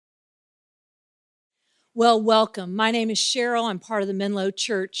Well, welcome. My name is Cheryl. I'm part of the Menlo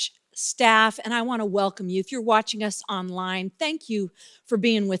Church staff, and I want to welcome you. If you're watching us online, thank you for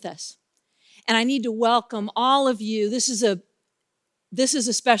being with us. And I need to welcome all of you. This is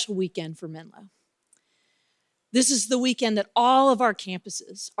a special weekend for Menlo. This is the weekend that all of our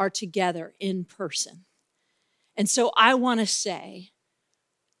campuses are together in person. And so I want to say,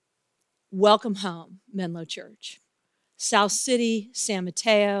 welcome home, Menlo Church. South City, San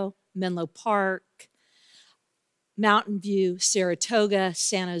Mateo, Menlo Park, Mountain View, Saratoga,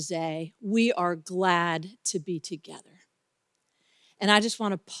 San Jose, we are glad to be together. And I just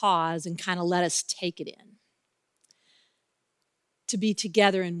want to pause and kind of let us take it in. To be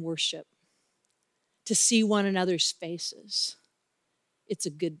together in worship, to see one another's faces. It's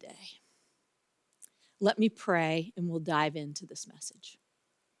a good day. Let me pray and we'll dive into this message.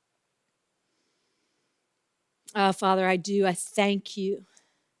 Father, I thank you.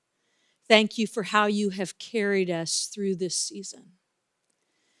 Thank you for how you have carried us through this season.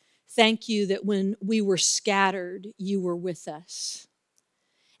 Thank you that when we were scattered, you were with us.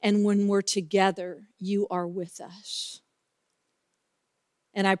 And when we're together, you are with us.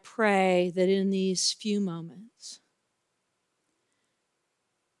 And I pray that in these few moments,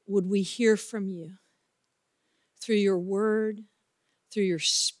 would we hear from you through your word, through your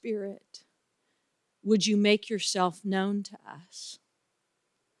spirit? Would you make yourself known to us?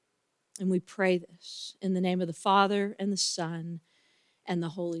 And we pray this in the name of the Father and the Son and the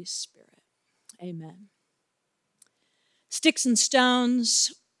Holy Spirit. Amen. Sticks and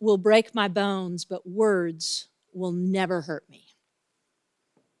stones will break my bones, but words will never hurt me.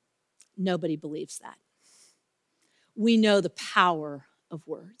 Nobody believes that. We know the power of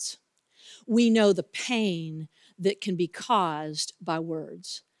words. We know the pain that can be caused by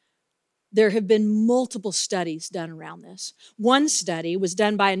words. There have been multiple studies done around this. One study was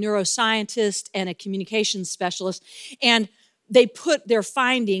done by a neuroscientist and a communications specialist, and they put their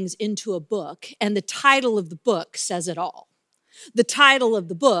findings into a book, and the title of the book says it all. The title of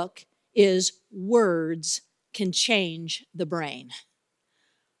the book is Words Can Change the Brain.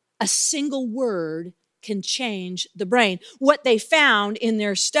 A single word can change the brain. What they found in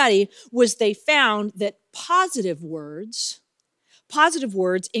their study was they found that positive words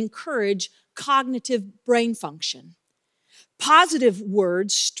encourage cognitive brain function. Positive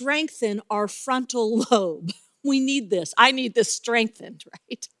words strengthen our frontal lobe. We need this. I need this strengthened,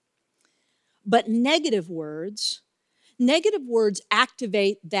 right? But negative words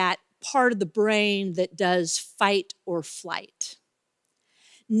activate that part of the brain that does fight or flight.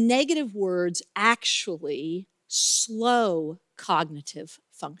 Negative words actually slow cognitive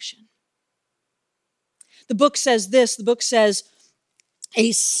function. The book says this,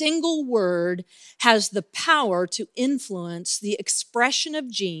 a single word has the power to influence the expression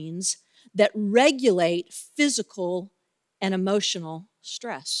of genes that regulate physical and emotional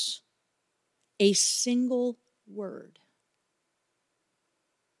stress. A single word.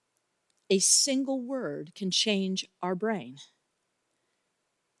 A single word can change our brain.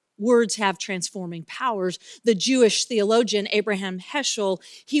 Words have transforming powers. The Jewish theologian Abraham Heschel,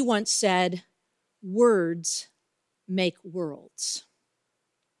 he once said, words make worlds.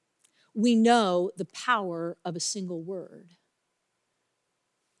 We know the power of a single word.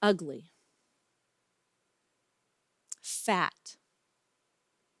 Ugly, fat,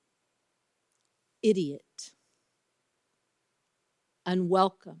 idiot,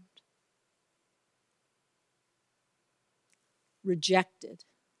 unwelcomed, rejected,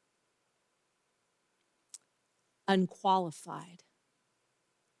 unqualified,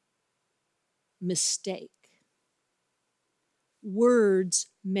 mistake. Words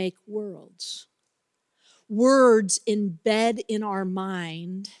make worlds. Words embed in our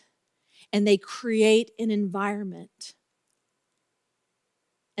mind, and they create an environment,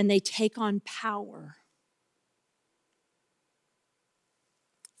 and they take on power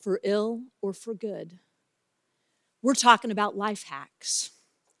for ill or for good. We're talking about life hacks.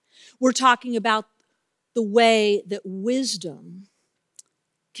 We're talking about the way that wisdom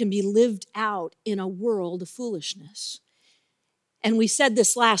can be lived out in a world of foolishness. And we said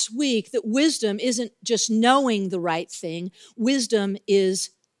this last week, that wisdom isn't just knowing the right thing. Wisdom is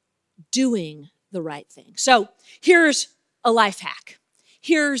doing the right thing. So here's a life hack.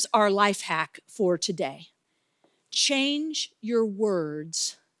 Here's our life hack for today. Change your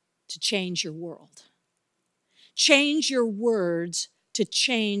words to change your world. Change your words to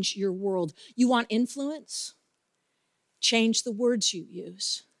change your world. You want influence? Change the words you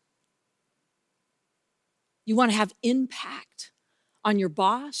use. You want to have impact on your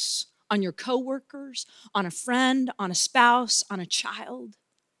boss, on your coworkers, on a friend, on a spouse, on a child?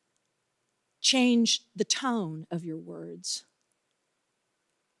 change the tone of your words.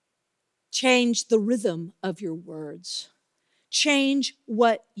 Change the rhythm of your words. Change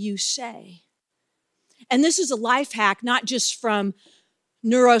what you say. And this is a life hack, not just from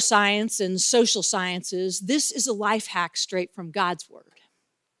neuroscience and social sciences. This is a life hack straight from God's word.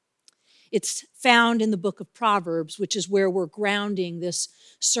 It's found in the book of Proverbs, which is where we're grounding this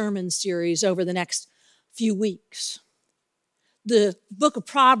sermon series over the next few weeks. The book of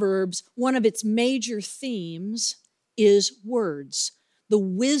Proverbs, one of its major themes is words, the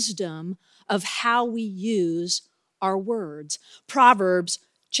wisdom of how we use our words. Proverbs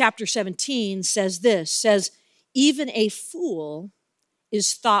chapter 17 says this, even a fool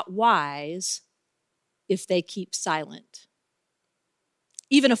is thought wise if they keep silent.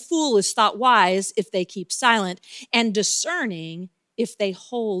 Even a fool is thought wise if they keep silent, and discerning if they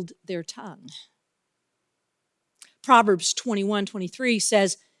hold their tongue. Proverbs 21:23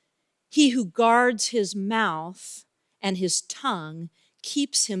 says, he who guards his mouth and his tongue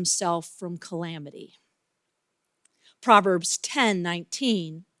keeps himself from calamity. Proverbs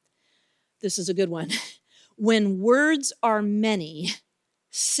 10:19, this is a good one. When words are many,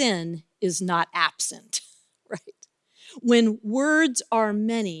 sin is not absent, right? When words are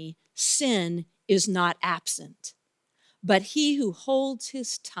many, sin is not absent. But he who holds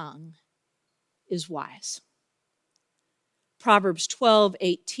his tongue is wise. Proverbs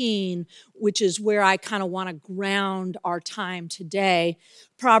 12:18, which is where I kind of want to ground our time today.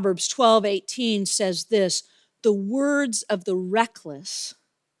 Proverbs 12:18 says this, the words of the reckless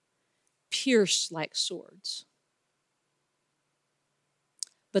pierce like swords,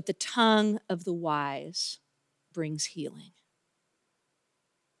 but the tongue of the wise brings healing.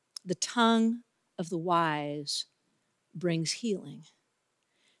 The tongue of the wise brings healing.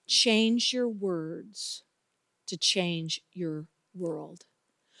 Change your words to change your world.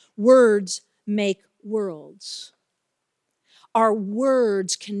 Words make worlds. Our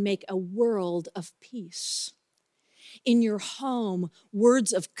words can make a world of peace. In your home,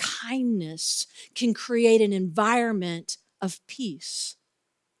 words of kindness can create an environment of peace.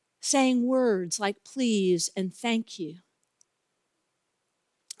 Saying words like please and thank you.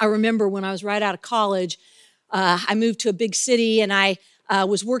 I remember when I was right out of college, I moved to a big city and I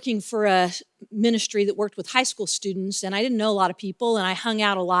was working for a ministry that worked with high school students, and I didn't know a lot of people, and I hung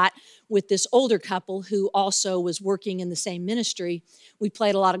out a lot with this older couple who also was working in the same ministry. We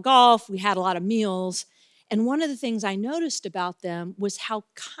played a lot of golf, we had a lot of meals, and one of the things I noticed about them was how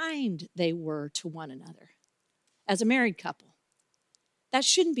kind they were to one another as a married couple. That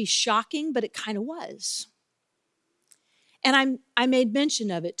shouldn't be shocking, but it kind of was. And I made mention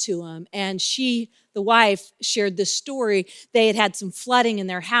of it to him, and she, the wife, shared this story. They had had some flooding in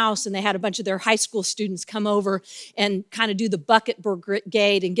their house, and they had a bunch of their high school students come over and kind of do the bucket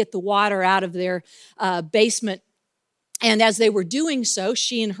brigade and get the water out of their basement. And as they were doing so,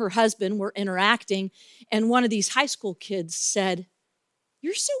 she and her husband were interacting, and one of these high school kids said,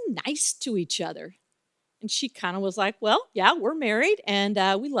 "You're so nice to each other." And she kind of was like, well, yeah, we're married and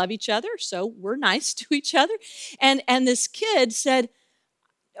we love each other, so we're nice to each other. And this kid said,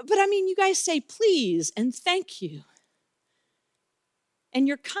 but I mean, you guys say please and thank you. And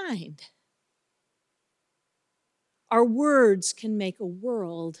you're kind. Our words can make a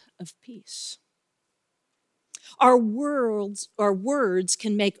world of peace. Our words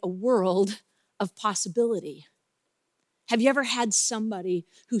can make a world of possibility. Have you ever had somebody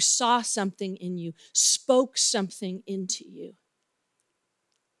who saw something in you, spoke something into you,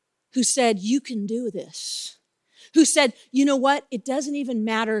 who said, you can do this, who said, you know what, it doesn't even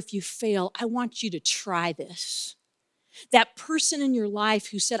matter if you fail, I want you to try this. That person in your life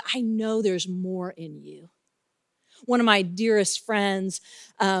who said, I know there's more in you. One of my dearest friends,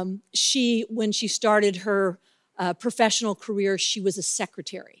 when she started her professional career, she was a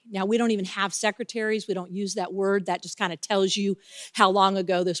secretary. Now, we don't even have secretaries. We don't use that word. That just kind of tells you how long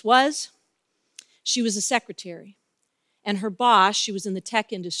ago this was. She was a secretary. And her boss, she was in the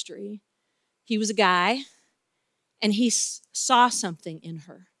tech industry. He was a guy, and he saw something in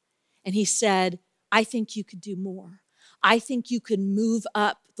her. And he said, I think you could do more. I think you could move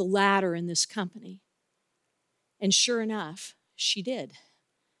up the ladder in this company. And sure enough, she did.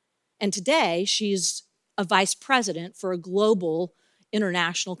 And today, she's a vice president for a global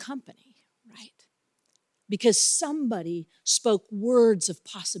international company, right? Because somebody spoke words of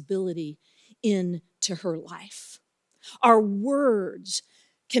possibility into her life. Our words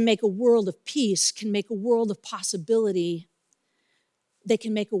can make a world of peace, can make a world of possibility. They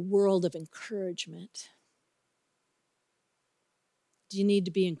can make a world of encouragement. Do you need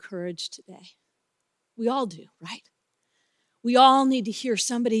to be encouraged today? We all do, right? We all need to hear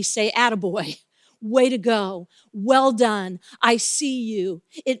somebody say, "Attaboy, way to go, well done, I see you.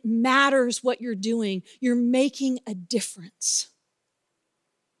 It matters what you're doing. You're making a difference."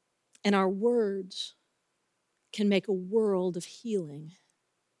 And our words can make a world of healing.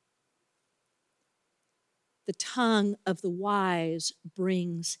 The tongue of the wise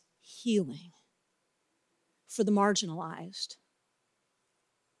brings healing for the marginalized,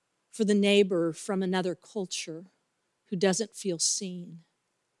 for the neighbor from another culture who doesn't feel seen,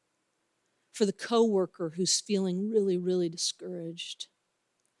 for the coworker who's feeling really, really discouraged,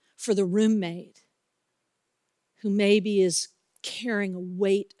 for the roommate who maybe is carrying a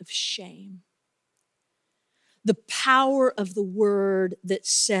weight of shame. The power of the word that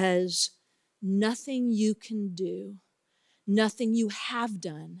says, nothing you can do, nothing you have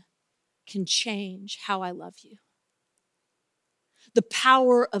done can change how I love you. The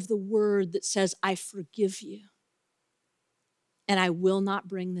power of the word that says, I forgive you and I will not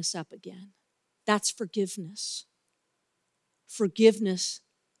bring this up again. That's forgiveness. Forgiveness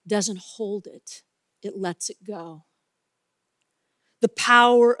doesn't hold it, it lets it go. The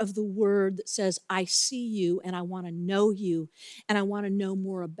power of the word that says, I see you and I want to know you and I want to know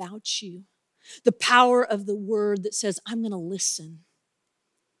more about you. The power of the word that says, I'm going to listen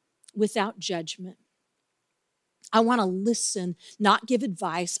without judgment. I want to listen, not give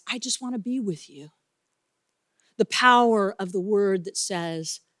advice. I just want to be with you. The power of the word that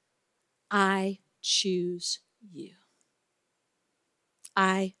says, I choose you.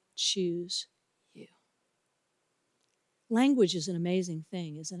 I choose you. Language is an amazing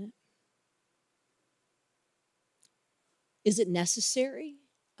thing, isn't it? Is it necessary?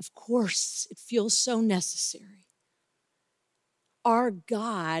 Of course, it feels so necessary. Our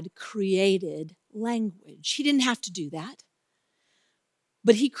God created language. He didn't have to do that,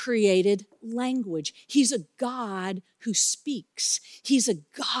 but He created language. He's a God who speaks. He's a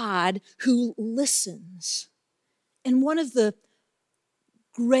God who listens. And one of the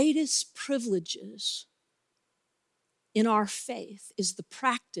greatest privileges in our faith is the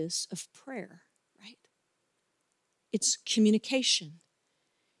practice of prayer, right? It's communication.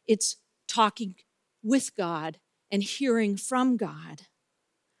 It's talking with God and hearing from God.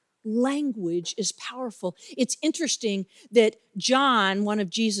 Language is powerful. It's interesting that John, one of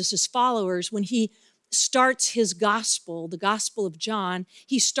Jesus' followers, when he starts his gospel, the Gospel of John,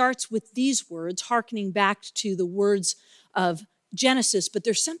 he starts with these words, hearkening back to the words of Genesis, but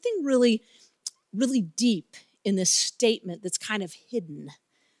there's something really, really deep in this statement that's kind of hidden.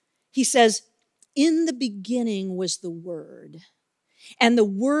 He says, in the beginning was the Word, and the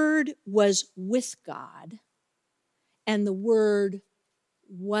Word was with God, and the Word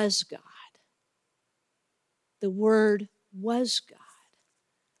was God. The Word was God.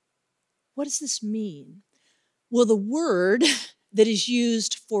 What does this mean? Well, the word that is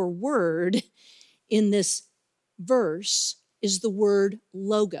used for word in this verse is the word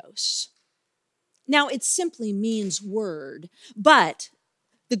logos. Now, it simply means word, but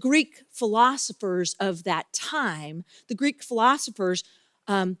the Greek philosophers of that time, the Greek philosophers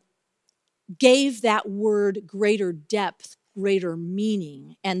gave that word greater depth, greater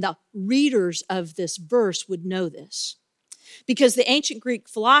meaning, and the readers of this verse would know this because the ancient Greek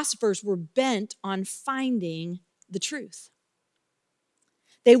philosophers were bent on finding the truth.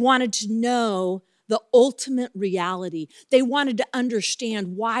 They wanted to know the ultimate reality. They wanted to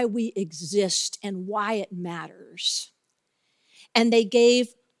understand why we exist and why it matters. And they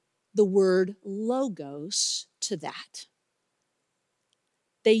gave the word logos to that.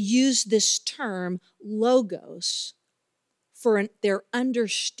 They used this term logos for their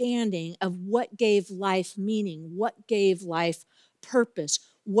understanding of what gave life meaning, what gave life purpose,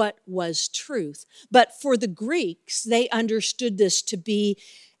 what was truth. But for the Greeks, they understood this to be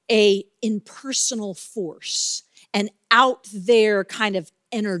an impersonal force, an out there kind of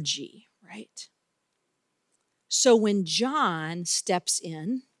energy, right? So when John steps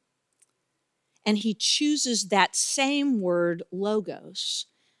in and he chooses that same word, logos,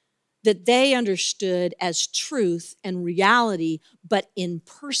 that they understood as truth and reality, but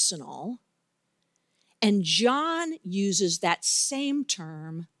impersonal, and John uses that same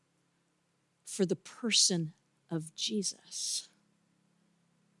term for the person of Jesus.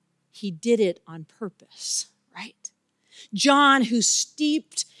 He did it on purpose, right? John, who's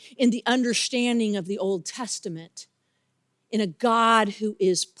steeped in the understanding of the Old Testament, in a God who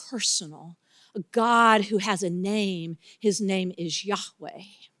is personal, a God who has a name, his name is Yahweh.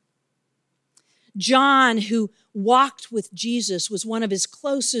 John, who walked with Jesus, was one of his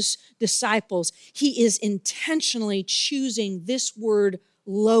closest disciples. He is intentionally choosing this word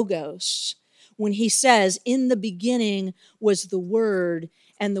logos when he says, in the beginning was the Word,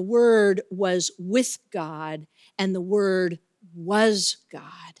 and the Word was with God, and the Word was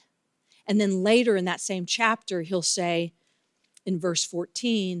God. And then later in that same chapter, he'll say in verse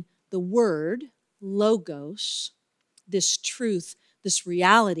 14, the Word, Logos, this truth, this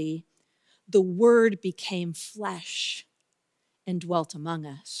reality, the Word became flesh and dwelt among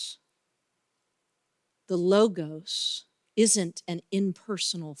us. The Logos isn't an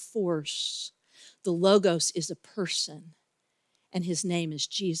impersonal force. The Logos is a person, and his name is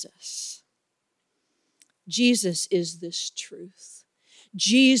Jesus. Jesus is this truth.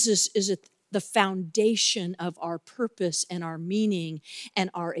 Jesus is the foundation of our purpose and our meaning and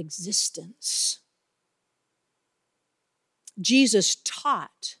our existence. Jesus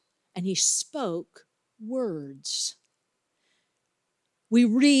taught and he spoke words. We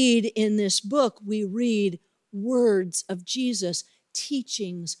read in this book, we read words of Jesus,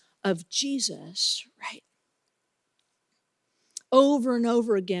 teachings of Jesus, right? Over and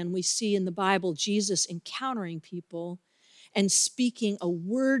over again, we see in the Bible Jesus encountering people and speaking a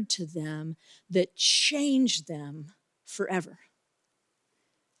word to them that changed them forever.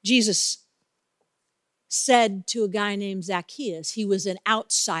 Jesus said to a guy named Zacchaeus, he was an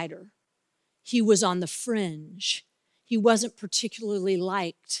outsider. He was on the fringe. He wasn't particularly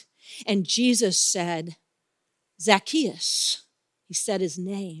liked. And Jesus said, Zacchaeus, he said his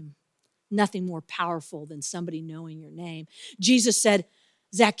name. Nothing more powerful than somebody knowing your name. Jesus said,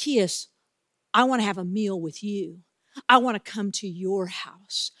 Zacchaeus, I want to have a meal with you. I want to come to your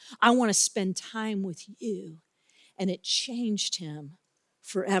house. I want to spend time with you. And it changed him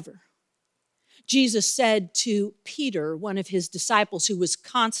forever. Jesus said to Peter, one of his disciples who was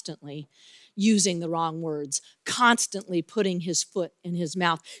constantly using the wrong words, constantly putting his foot in his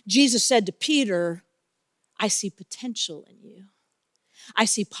mouth. Jesus said to Peter, I see potential in you. I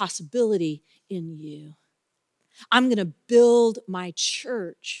see possibility in you. I'm going to build my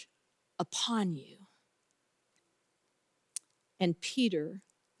church upon you. And Peter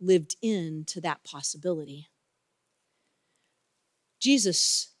lived into that possibility.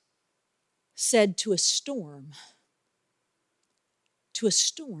 Jesus said to a storm,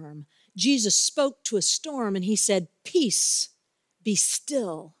 Jesus spoke to a storm and he said, peace, be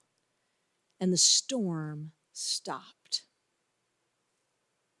still. And the storm stopped.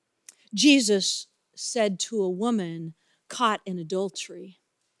 Jesus said to a woman caught in adultery,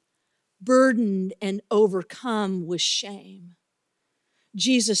 burdened and overcome with shame,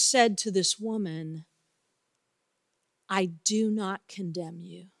 Jesus said to this woman, I do not condemn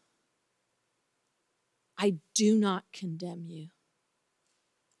you. I do not condemn you.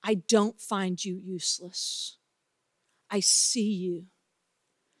 I don't find you useless. I see you.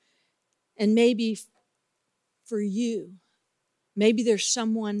 And maybe for you, maybe there's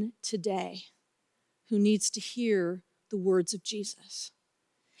someone today who needs to hear the words of Jesus.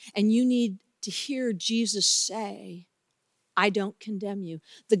 And you need to hear Jesus say, I don't condemn you.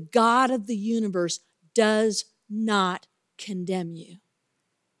 The God of the universe does not condemn you.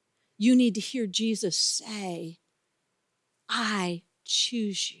 You need to hear Jesus say, I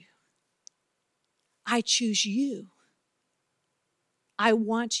choose you. I choose you. I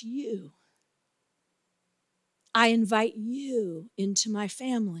want you. I invite you into my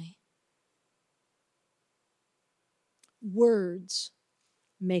family. Words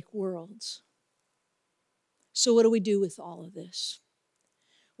make worlds. So what do we do with all of this?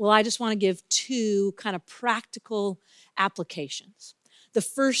 Well, I just want to give two kind of practical applications. The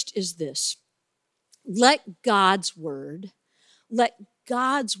first is this. Let God's word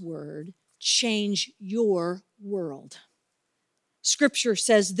change your world. Scripture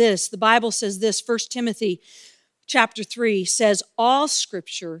says this, the Bible says this, 1 Timothy chapter 3 says, all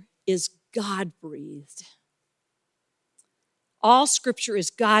Scripture is God-breathed. All Scripture is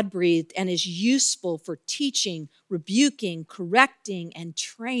God-breathed and is useful for teaching, rebuking, correcting, and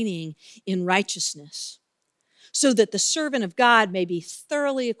training in righteousness, so that the servant of God may be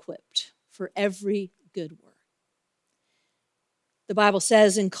thoroughly equipped for every good work. The Bible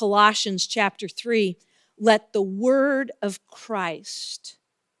says in Colossians chapter 3, let the word of Christ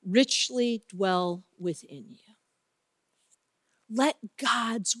richly dwell within you. Let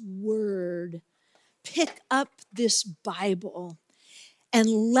God's word pick up this Bible and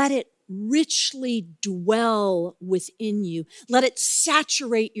let it richly dwell within you. Let it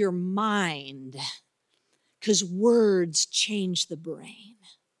saturate your mind, because words change the brain.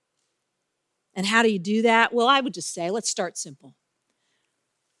 And how do you do that? Well, I would just say, let's start simple.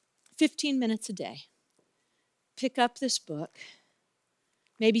 15 minutes a day. Pick up this book.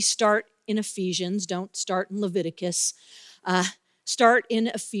 Maybe start in Ephesians. Don't start in Leviticus. Start in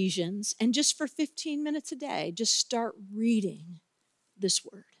Ephesians, and just for 15 minutes a day, just start reading this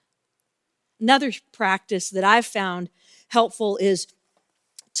word. Another practice that I've found helpful is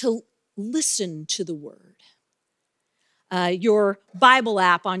to listen to the word. Your Bible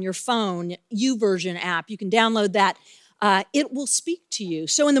app on your phone, YouVersion app, you can download that. It will speak to you.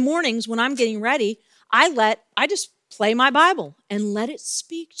 So in the mornings when I'm getting ready, I just play my Bible and let it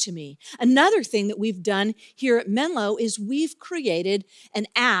speak to me. Another thing that we've done here at Menlo is we've created an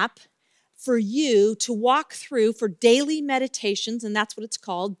app for you to walk through for daily meditations, and that's what it's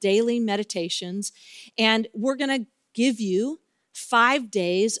called, daily meditations. And we're going to give you 5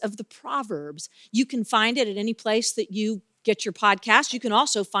 days of the Proverbs. You can find it at any place that you get your podcast. You can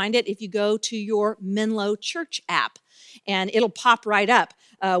also find it if you go to your Menlo Church app, and it'll pop right up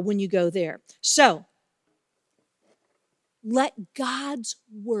when you go there. So, let God's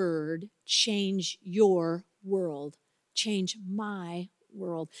word change your world, change my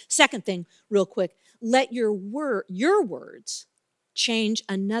world. Second thing, real quick, let your words change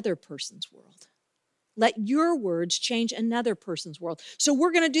another person's world. Let your words change another person's world. So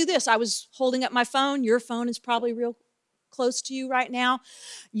we're going to do this. I was holding up my phone. Your phone is probably real close to you right now.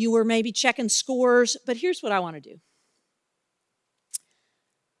 You were maybe checking scores, but here's what I want to do.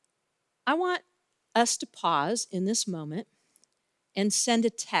 I want us to pause in this moment and send a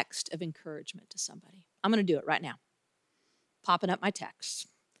text of encouragement to somebody. I'm going to do it right now. Popping up my text.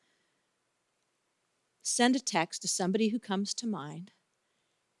 Send a text to somebody who comes to mind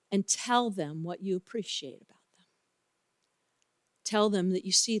and tell them what you appreciate about them. Tell them that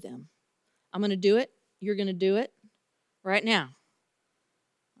you see them. I'm going to do it. You're going to do it right now.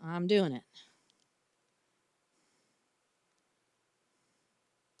 I'm doing it.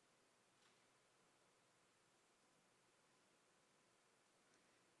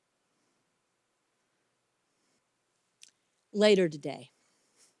 Later today,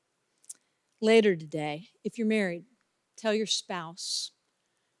 if you're married, tell your spouse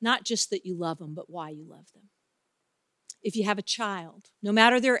not just that you love them, but why you love them. If you have a child, no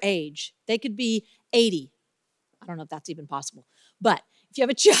matter their age, they could be 80. I don't know if that's even possible. But if you have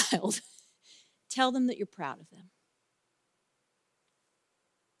a child, tell them that you're proud of them.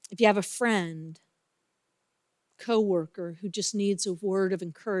 If you have a friend, coworker who just needs a word of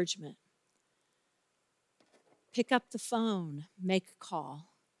encouragement, pick up the phone, make a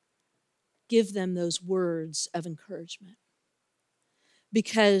call. Give them those words of encouragement.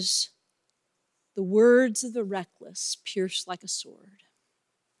 Because the words of the reckless pierce like a sword,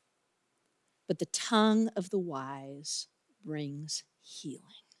 but the tongue of the wise brings healing.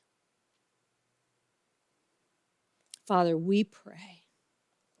 Father, we pray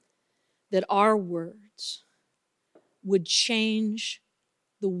that our words would change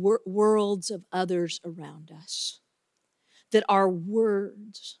the worlds of others around us, that our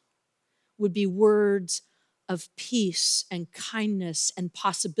words would be words of peace and kindness and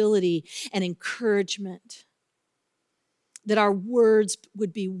possibility and encouragement, that our words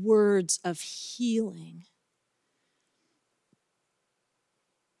would be words of healing.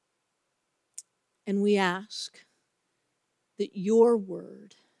 And we ask that your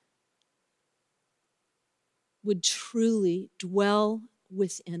word would truly dwell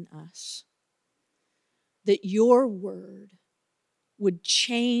within us, that your word would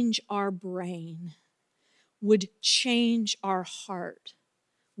change our brain, would change our heart,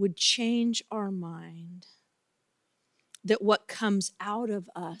 would change our mind, that what comes out of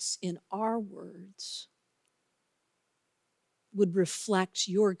us in our words would reflect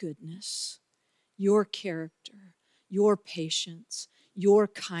your goodness, your character, your patience, your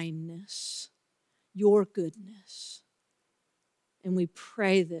kindness, your goodness. And we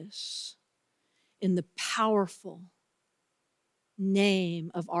pray this in the powerful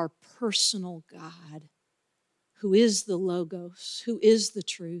name of our personal God, who is the Logos, who is the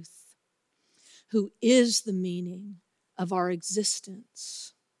truth, who is the meaning of our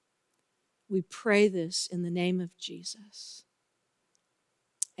existence. We pray this in the name of Jesus.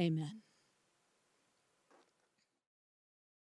 Amen.